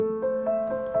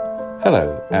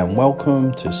Hello and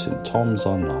welcome to St Thomas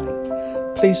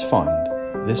Online. Please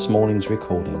find this morning's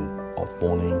recording of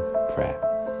morning prayer.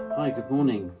 Hi, good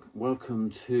morning. Welcome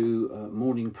to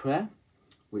morning prayer,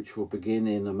 which will begin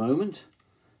in a moment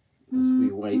as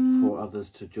we wait for others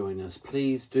to join us.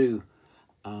 Please do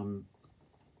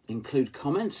include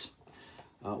comments,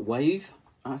 wave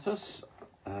at us,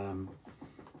 and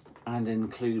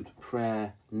include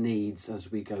prayer needs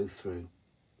as we go through.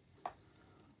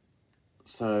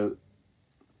 So,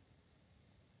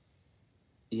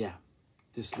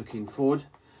 just looking forward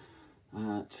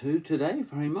to today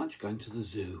very much, going to the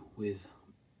zoo with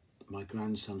my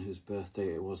grandson whose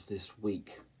birthday it was this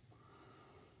week.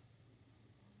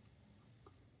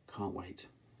 Can't wait.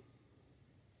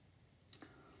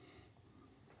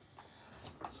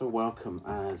 So welcome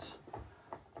as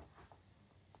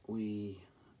we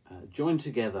join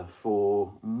together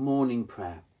for morning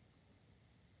prayer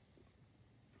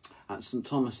at St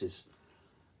Thomas's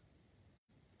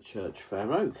Church,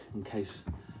 Fair Oak, in case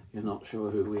you're not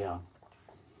sure who we are.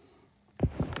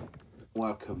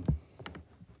 Welcome.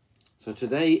 So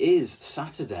today is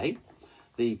Saturday,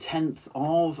 the 10th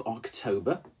of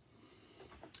October,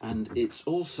 and it's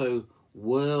also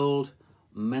World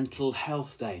Mental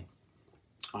Health Day.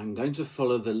 I'm going to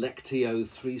follow the Lectio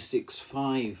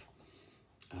 365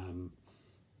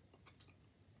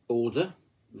 order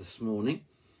this morning.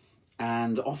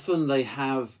 And often they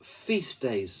have feast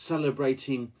days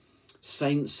celebrating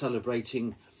saints,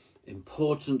 celebrating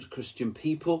important Christian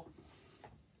people.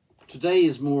 Today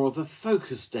is more of a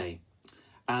focus day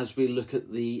as we look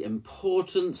at the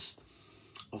importance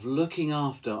of looking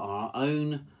after our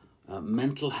own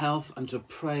mental health and to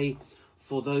pray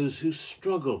for those who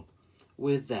struggle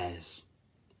with theirs.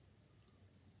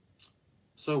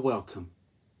 So welcome.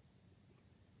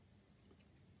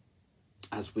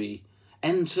 As we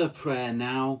enter prayer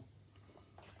now,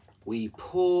 we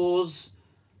pause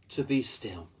to be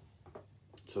still,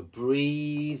 to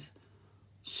breathe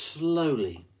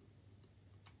slowly,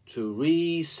 to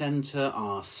recenter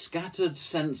our scattered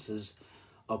senses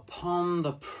upon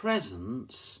the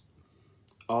presence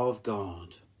of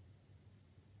God.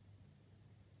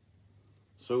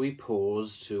 So we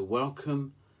pause to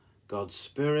welcome God's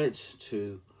Spirit,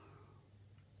 to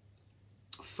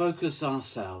focus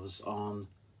ourselves on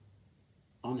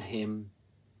Him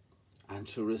and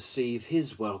to receive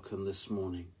His welcome this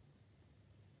morning.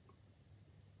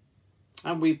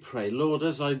 And we pray, Lord,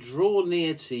 as I draw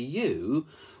near to you,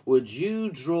 would you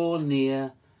draw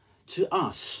near to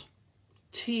us?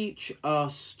 Teach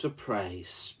us to pray.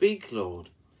 Speak, Lord.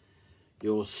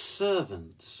 Your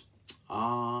servants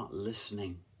are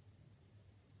listening.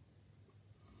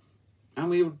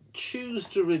 And we choose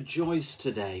to rejoice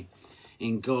today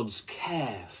in God's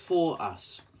care for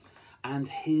us and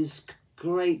His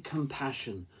great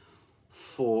compassion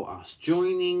for us,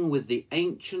 joining with the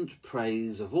ancient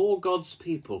praise of all God's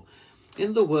people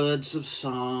in the words of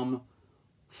Psalm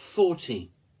 40,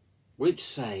 which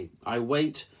say, I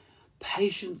wait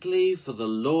patiently for the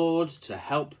Lord to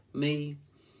help me,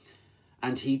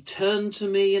 and He turned to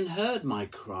me and heard my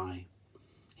cry.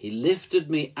 He lifted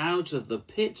me out of the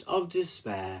pit of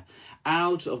despair,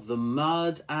 out of the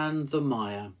mud and the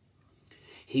mire.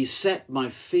 He set my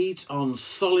feet on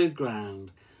solid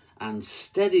ground and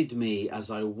steadied me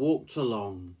as I walked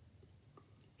along.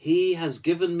 He has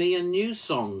given me a new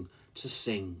song to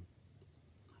sing,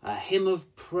 a hymn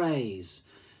of praise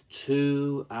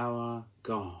to our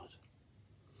God.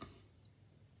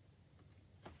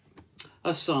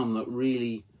 A psalm that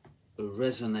really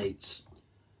resonates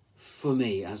for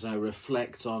me as I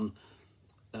reflect on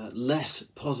less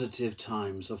positive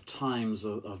times of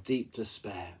deep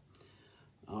despair,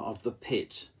 of the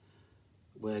pit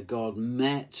where God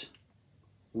met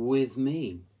with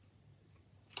me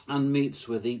and meets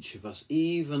with each of us,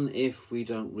 even if we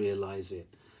don't realize it,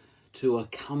 to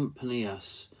accompany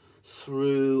us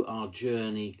through our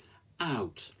journey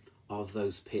out of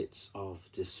those pits of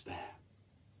despair.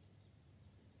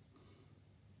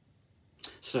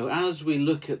 So as we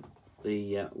look at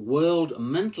the World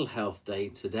Mental Health Day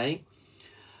today,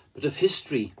 a bit of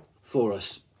history for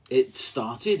us. It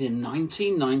started in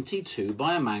 1992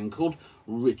 by a man called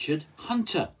Richard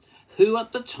Hunter, who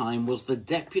at the time was the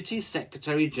Deputy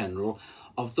Secretary General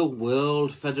of the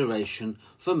World Federation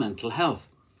for Mental Health.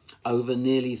 Over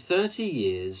nearly 30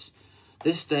 years,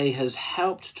 this day has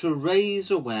helped to raise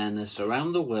awareness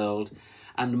around the world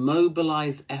and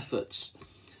mobilize efforts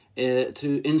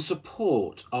in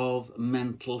support of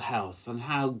mental health, and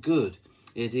how good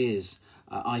it is,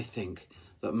 I think,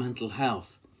 that mental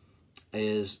health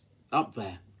is up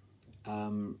there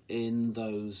in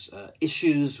those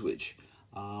issues which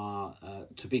are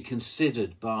to be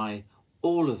considered by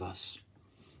all of us.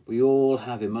 We all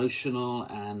have emotional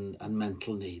and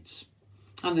mental needs,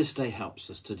 and this day helps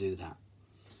us to do that.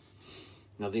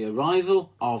 Now, the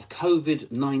arrival of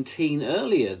COVID-19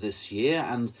 earlier this year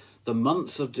and the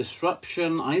months of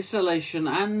disruption, isolation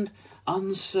and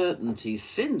uncertainty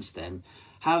since then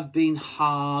have been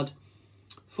hard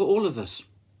for all of us.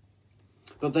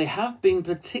 But they have been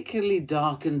particularly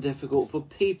dark and difficult for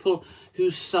people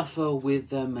who suffer with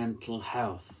their mental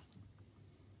health.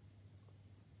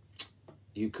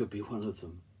 You could be one of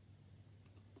them.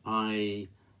 I've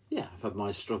had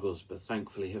my struggles, but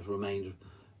thankfully have remained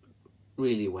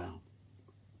really well.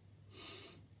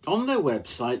 On their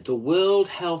website, the World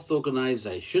Health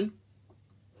Organization,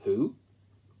 WHO,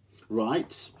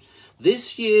 writes,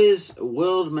 "This year's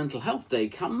World Mental Health Day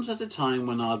comes at a time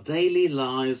when our daily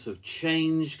lives have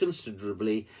changed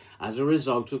considerably as a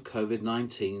result of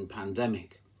COVID-19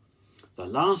 pandemic. The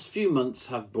last few months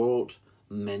have brought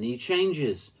many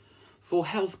changes for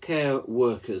healthcare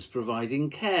workers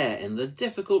providing care in the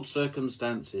difficult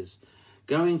circumstances,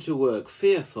 going to work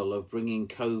fearful of bringing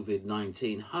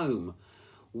COVID-19 home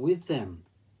with them.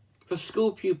 For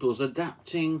school pupils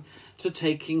adapting to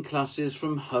taking classes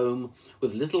from home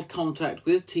with little contact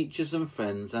with teachers and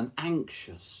friends and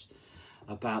anxious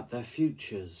about their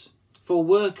futures. For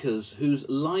workers whose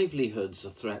livelihoods are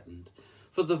threatened.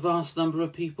 For the vast number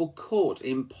of people caught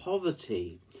in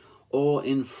poverty or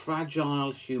in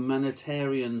fragile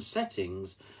humanitarian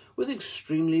settings with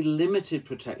extremely limited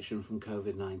protection from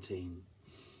COVID-19.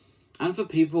 And for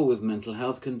people with mental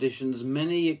health conditions,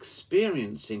 many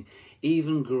experiencing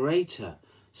even greater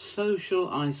social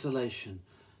isolation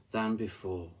than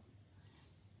before.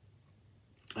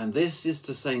 And this is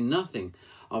to say nothing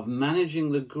of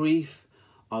managing the grief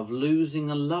of losing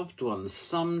a loved one,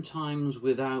 sometimes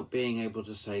without being able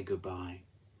to say goodbye.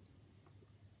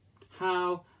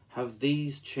 How have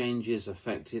these changes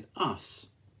affected us,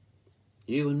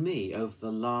 you and me, over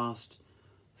the last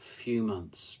few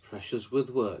months? Pressures with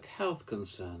work, health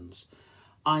concerns,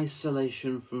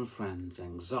 isolation from friends,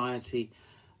 anxiety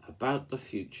about the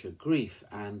future, grief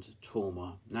and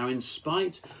trauma. Now, in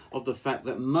spite of the fact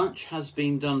that much has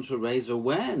been done to raise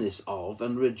awareness of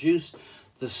and reduce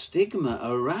the stigma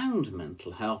around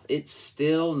mental health, it's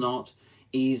still not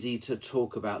easy to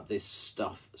talk about this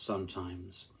stuff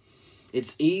sometimes.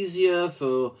 It's easier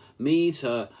for me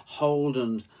to hold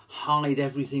and hide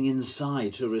everything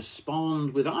inside, to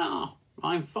respond with,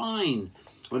 I'm fine,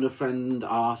 when a friend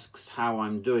asks how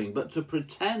I'm doing. But to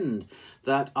pretend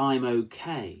that I'm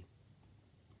okay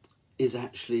is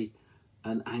actually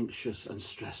an anxious and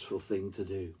stressful thing to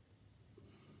do.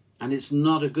 And it's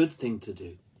not a good thing to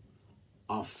do.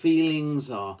 Our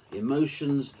feelings, our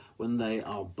emotions, when they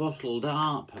are bottled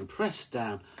up and pressed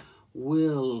down,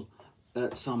 will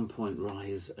at some point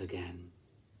rise again.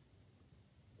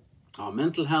 Our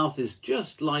mental health is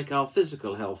just like our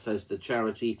physical health, says the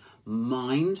charity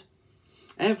Mind.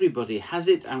 Everybody has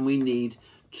it and we need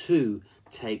to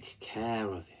take care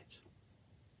of it.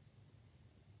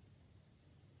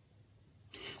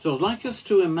 So I'd like us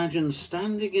to imagine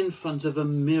standing in front of a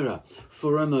mirror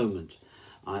for a moment.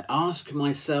 I ask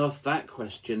myself that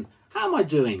question, how am I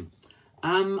doing?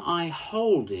 Am I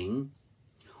holding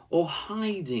or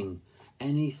hiding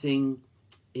anything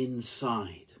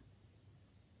inside?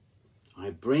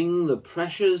 I bring the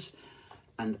pressures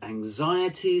and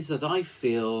anxieties that I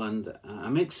feel and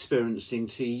am experiencing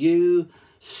to you,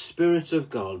 Spirit of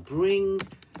God.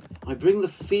 I bring the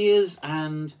fears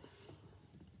and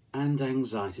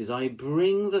anxieties. I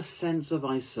bring the sense of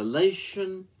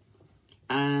isolation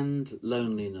and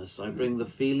loneliness. I bring the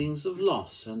feelings of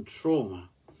loss and trauma.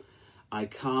 I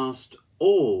cast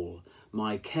all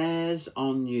my cares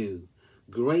on you,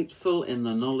 grateful in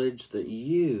the knowledge that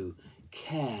you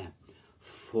care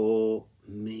for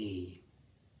me.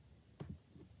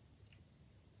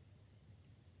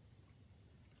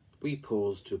 We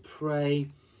pause to pray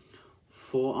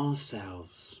for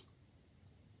ourselves.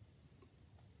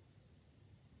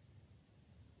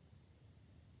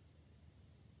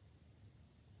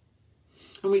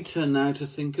 And we turn now to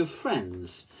think of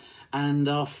friends and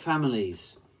our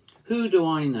families. Who do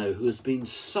I know who has been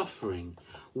suffering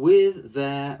with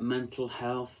their mental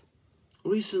health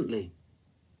recently?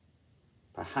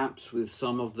 Perhaps with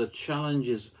some of the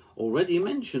challenges already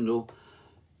mentioned, or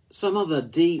some other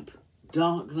deep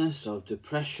darkness of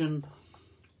depression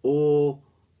or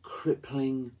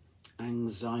crippling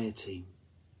anxiety.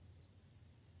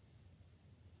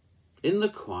 In the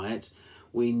quiet,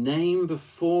 we name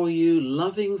before you,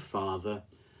 loving Father,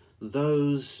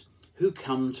 those who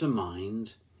come to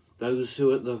mind, those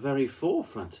who are at the very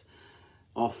forefront,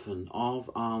 often of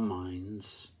our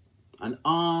minds, and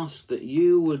ask that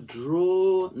you would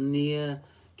draw near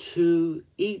to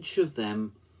each of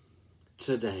them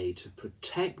today to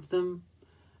protect them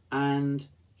and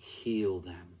heal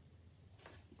them.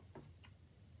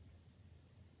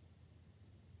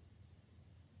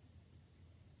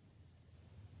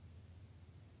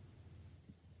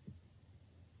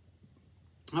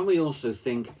 And we also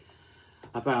think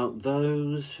about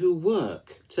those who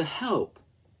work to help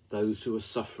those who are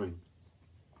suffering.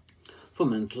 For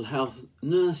mental health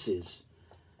nurses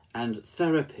and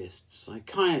therapists,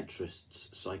 psychiatrists,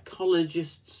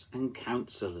 psychologists and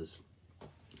counsellors.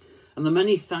 And the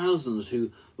many thousands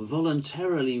who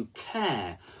voluntarily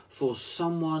care for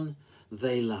someone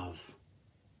they love.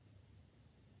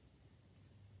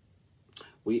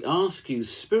 We ask you,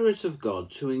 Spirit of God,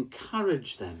 to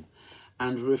encourage them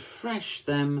and refresh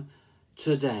them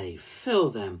today.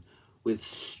 Fill them with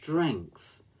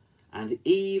strength and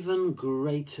even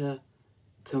greater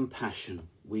compassion,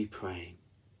 we pray.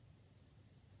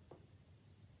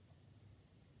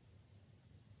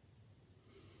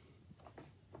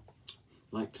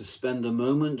 I'd like to spend a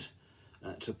moment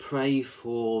to pray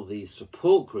for the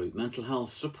support group, mental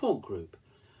health support group,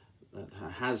 that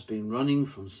has been running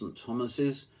from St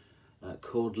Thomas's,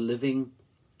 called Living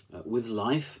with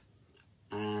Life.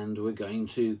 And we're going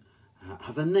to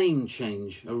have a name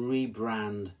change, a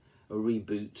rebrand, a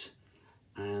reboot,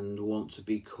 and want to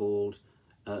be called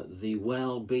the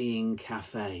Wellbeing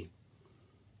Cafe,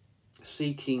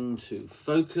 seeking to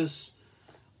focus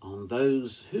on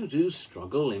those who do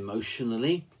struggle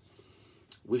emotionally,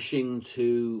 wishing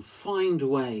to find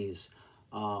ways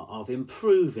of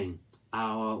improving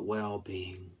our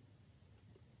well-being.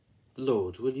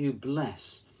 Lord, will you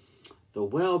bless the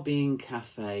Wellbeing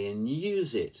Cafe and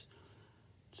use it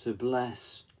to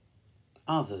bless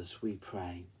others, we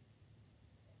pray.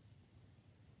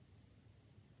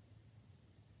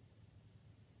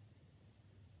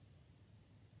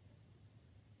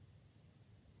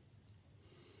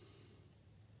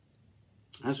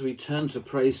 As we turn to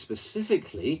pray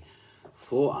specifically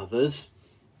for others,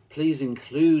 please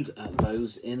include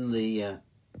those in the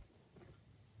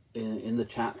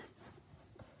chat.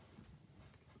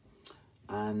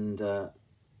 And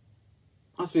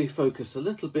as we focus a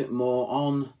little bit more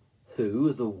on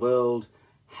WHO, the World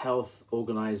Health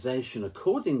Organization,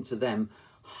 according to them,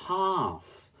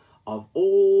 half of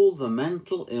all the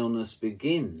mental illness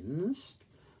begins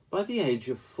by the age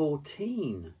of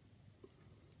 14.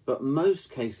 But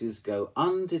most cases go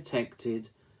undetected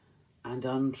and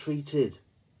untreated.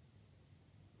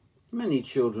 Many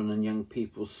children and young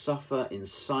people suffer in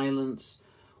silence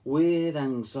with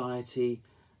anxiety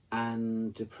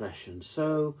and depression.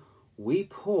 So we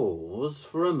pause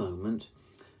for a moment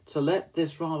to let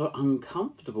this rather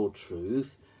uncomfortable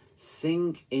truth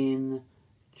sink in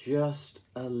just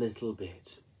a little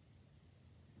bit.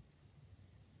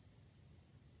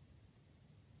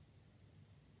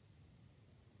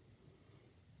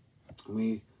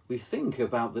 We think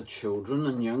about the children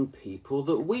and young people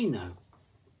that we know,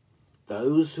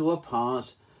 those who are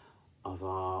part of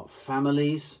our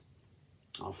families,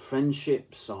 our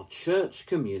friendships, our church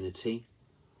community,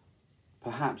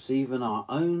 perhaps even our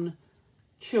own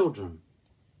children.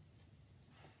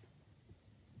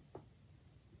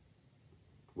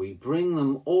 We bring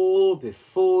them all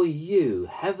before you,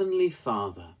 Heavenly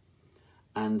Father,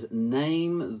 and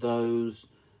name those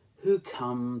who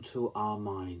come to our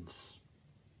minds,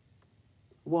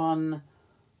 one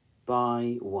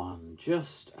by one,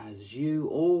 just as you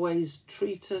always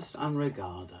treat us and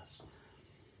regard us,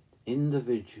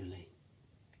 individually,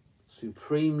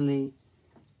 supremely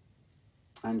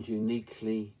and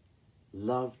uniquely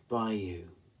loved by you.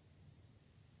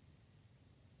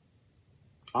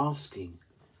 Asking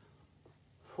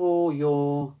for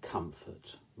your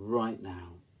comfort right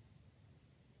now.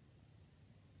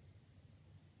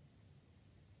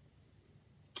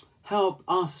 Help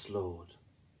us, Lord,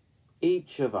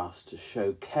 each of us, to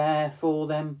show care for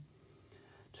them,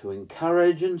 to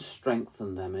encourage and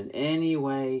strengthen them in any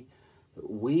way that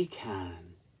we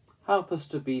can. Help us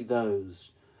to be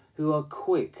those who are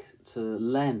quick to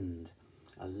lend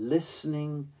a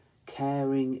listening,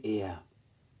 caring ear,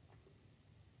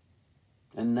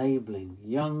 enabling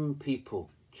young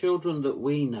people, children that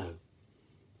we know,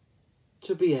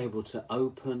 to be able to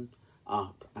open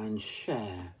up and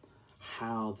share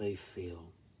how they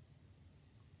feel.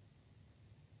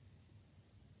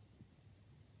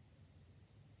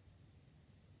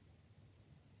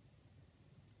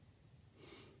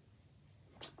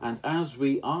 And as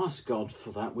we ask God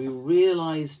for that, we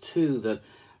realize too that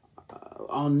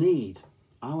our need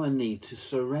to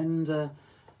surrender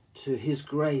to his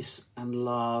grace and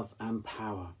love and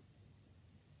power.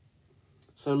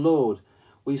 So Lord,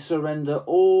 we surrender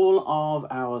all of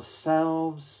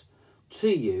ourselves to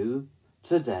you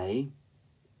today.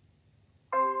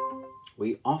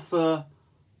 We offer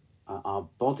our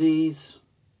bodies,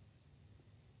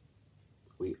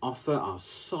 we offer our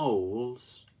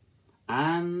souls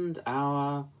and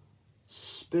our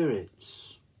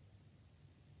spirits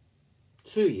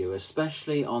to you,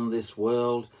 especially on this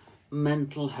World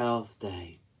Mental Health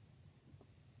Day.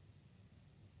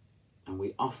 And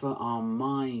we offer our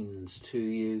minds to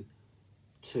you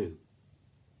too.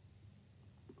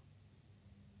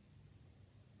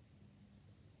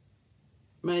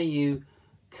 May you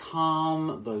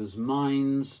calm those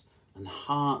minds and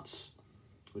hearts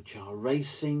which are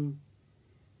racing,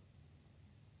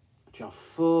 which are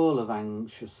full of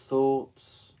anxious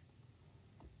thoughts.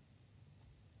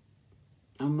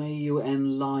 And may you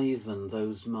enliven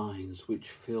those minds which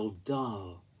feel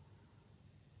dull,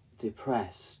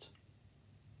 depressed,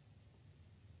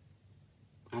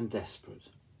 and desperate.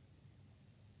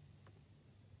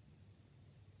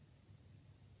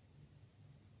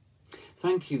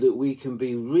 Thank you that we can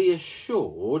be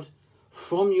reassured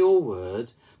from your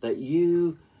word that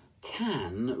you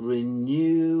can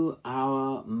renew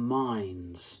our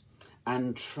minds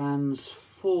and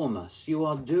transform us. You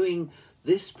are doing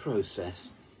this process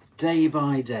day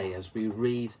by day, as we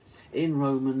read in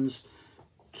Romans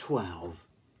 12.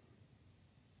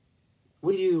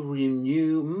 Will you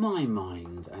renew my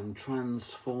mind and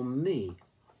transform me,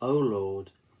 O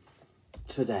Lord,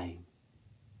 today?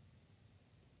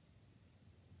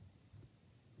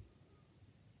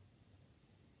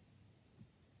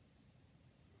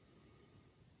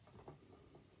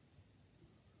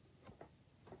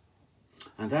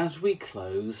 And as we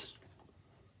close,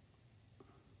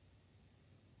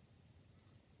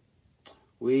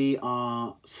 we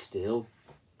are still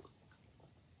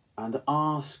and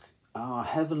ask our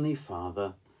Heavenly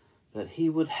Father that he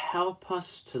would help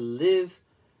us to live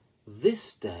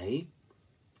this day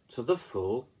to the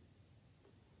full,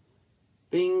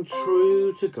 being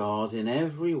true to God in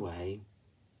every way.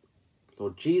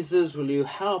 Lord Jesus, will you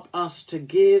help us to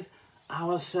give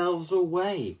ourselves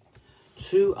away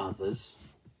to others,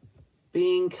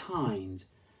 being kind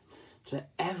to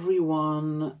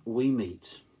everyone we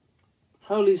meet.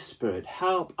 Holy Spirit,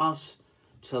 help us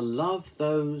to love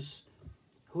those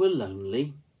who are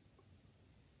lonely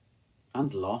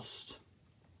and lost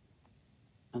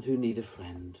and who need a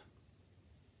friend.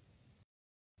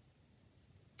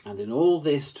 And in all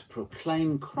this, to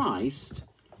proclaim Christ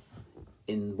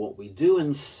in what we do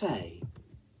and say.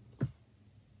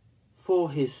 For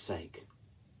his sake,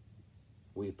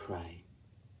 we pray.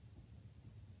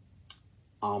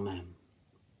 Amen.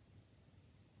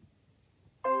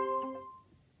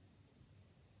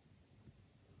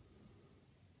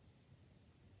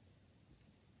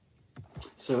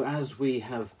 So as we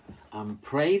have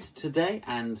prayed today,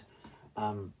 and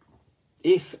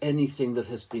if anything that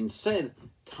has been said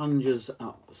conjures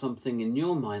up something in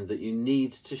your mind that you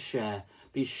need to share,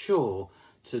 be sure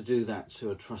to do that to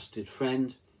a trusted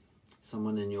friend,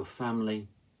 someone in your family,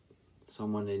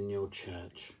 someone in your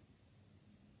church.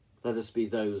 Let us be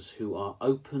those who are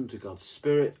open to God's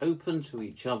Spirit, open to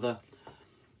each other,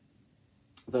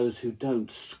 those who don't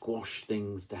squash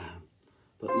things down,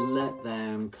 but let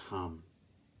them come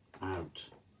out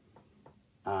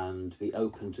and be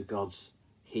open to God's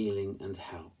healing and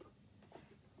help.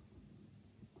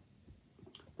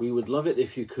 We would love it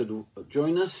if you could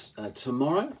join us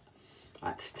tomorrow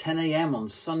at 10 a.m. on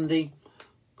Sunday.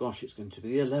 Gosh, it's going to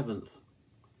be the 11th.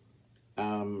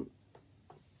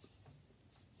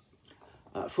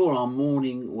 For our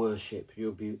morning worship.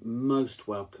 You'll be most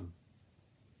welcome.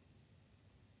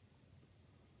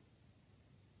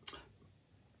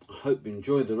 I hope you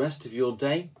enjoy the rest of your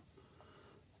day.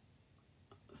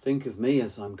 Think of me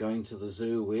as I'm going to the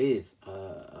zoo with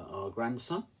our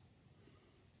grandson.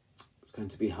 It's going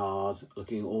to be hard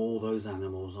looking at all those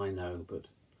animals, I know, but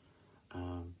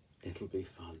it'll be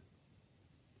fun.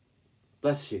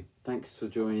 Bless you. Thanks for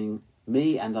joining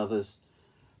me and others.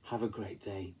 Have a great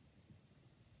day.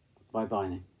 Bye-bye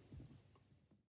now.